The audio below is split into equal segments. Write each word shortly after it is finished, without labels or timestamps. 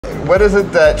what is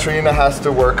it that Trina has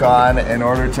to work on in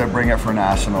order to bring it for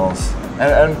nationals?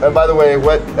 And by the way,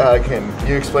 what can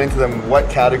you explain to them what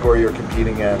category you're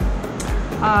competing in?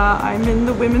 I'm in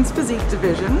the women's physique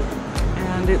division,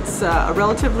 and it's a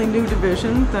relatively new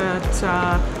division that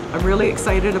I'm really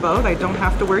excited about. I don't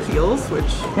have to wear heels,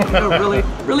 which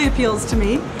really appeals to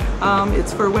me.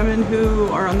 It's for women who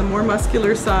are on the more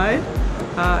muscular side,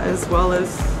 as well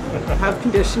as have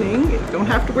conditioning, don't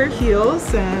have to wear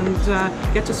heels, and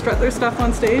get to strut their stuff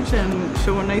on stage and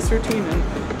show a nice routine.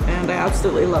 And I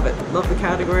absolutely love it. Love the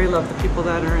category, love the people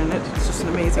that are in it. It's just an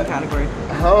amazing category.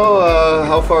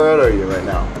 How far out are you right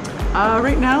now?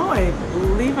 Right now, I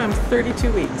believe I'm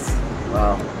 32 weeks.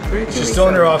 Wow. 32 She's still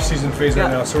in her off-season phase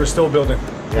right now, so we're still building.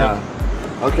 Yeah.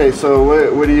 Okay,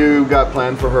 so what do you got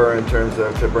planned for her in terms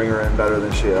of to bring her in better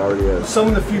than she already is? Some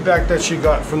of the feedback that she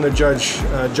got from the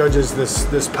judges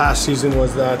this past season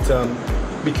was that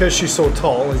because she's so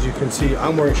tall, as you can see,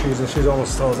 I'm wearing shoes and she's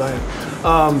almost as tall as I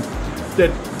am,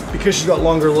 that because she's got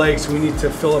longer legs, we need to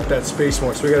fill up that space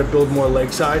more. So we got to build more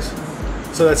leg size.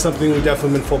 So that's something we've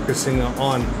definitely been focusing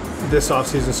on this off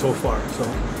season so far. So,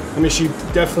 I mean, she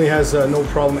definitely has no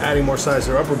problem adding more size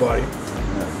to her upper body.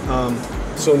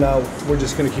 So now we're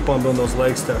just going to keep on building those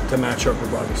legs to match her upper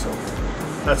body. So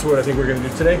that's what I think we're going to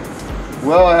do today.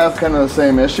 Well, I have kind of the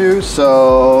same issue,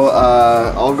 so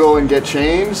I'll go and get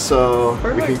changed so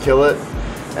we can kill it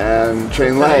and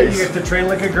train legs. You get to train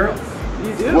like a girl.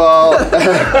 You do? Well,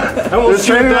 just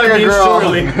training like a girl.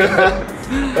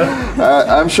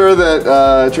 I'm sure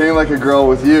that training like a girl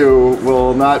with you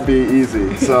will not be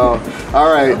easy. So,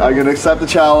 all right, I'm going to accept the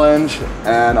challenge,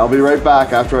 and I'll be right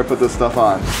back after I put this stuff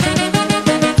on.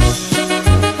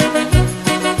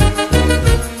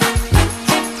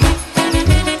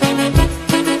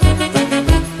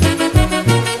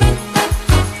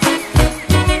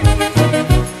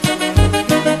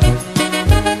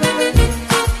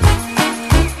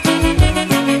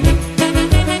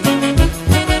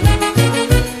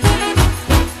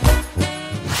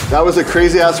 That was a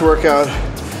crazy ass workout.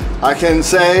 I can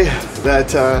say that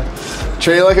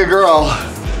training like a girl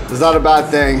is not a bad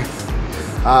thing.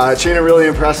 Trina really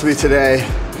impressed me today.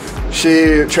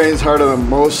 She trains harder than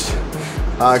most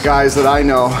guys that I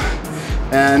know.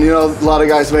 And you know, a lot of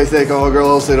guys may think, oh,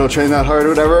 girls, they don't train that hard or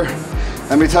whatever.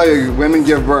 Let me tell you, women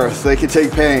give birth. They can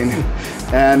take pain.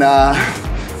 And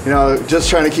you know, just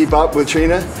trying to keep up with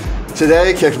Trina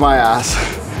today kicked my ass.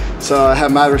 So I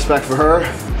have mad respect for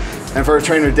her. And for our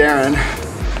trainer Darren,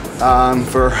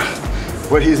 for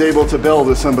what he's able to build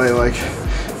with somebody like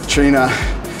Trina,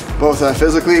 both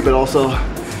physically, but also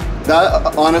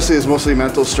that honestly is mostly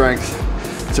mental strength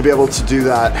to be able to do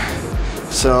that.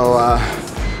 So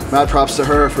mad props to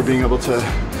her for being able to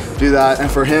do that, and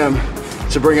for him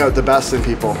to bring out the best in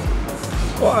people.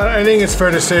 Well, I think it's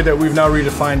fair to say that we've now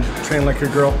redefined train like a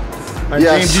girl. Yes.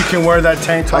 James, you can wear that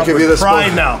tank top with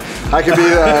pride now. I could be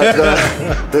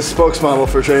the spokesmodel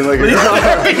for training like a girl.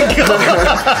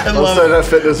 I'll start a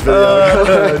fitness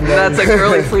video. That's a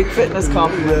girly freak fitness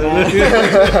compliment.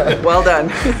 Well done.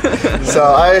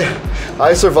 So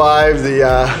I survived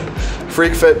the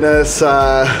freak fitness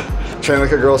train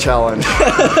like a girl challenge.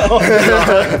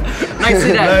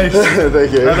 Nicely done. Nice.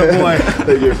 Thank you. Attaboy.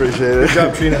 Thank you, appreciate it. Good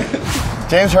job, Trina.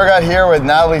 James Hergott here with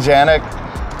Natalie Janik.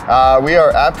 We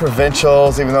are at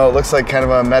Provincials, even though it looks like kind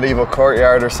of a medieval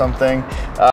courtyard or something.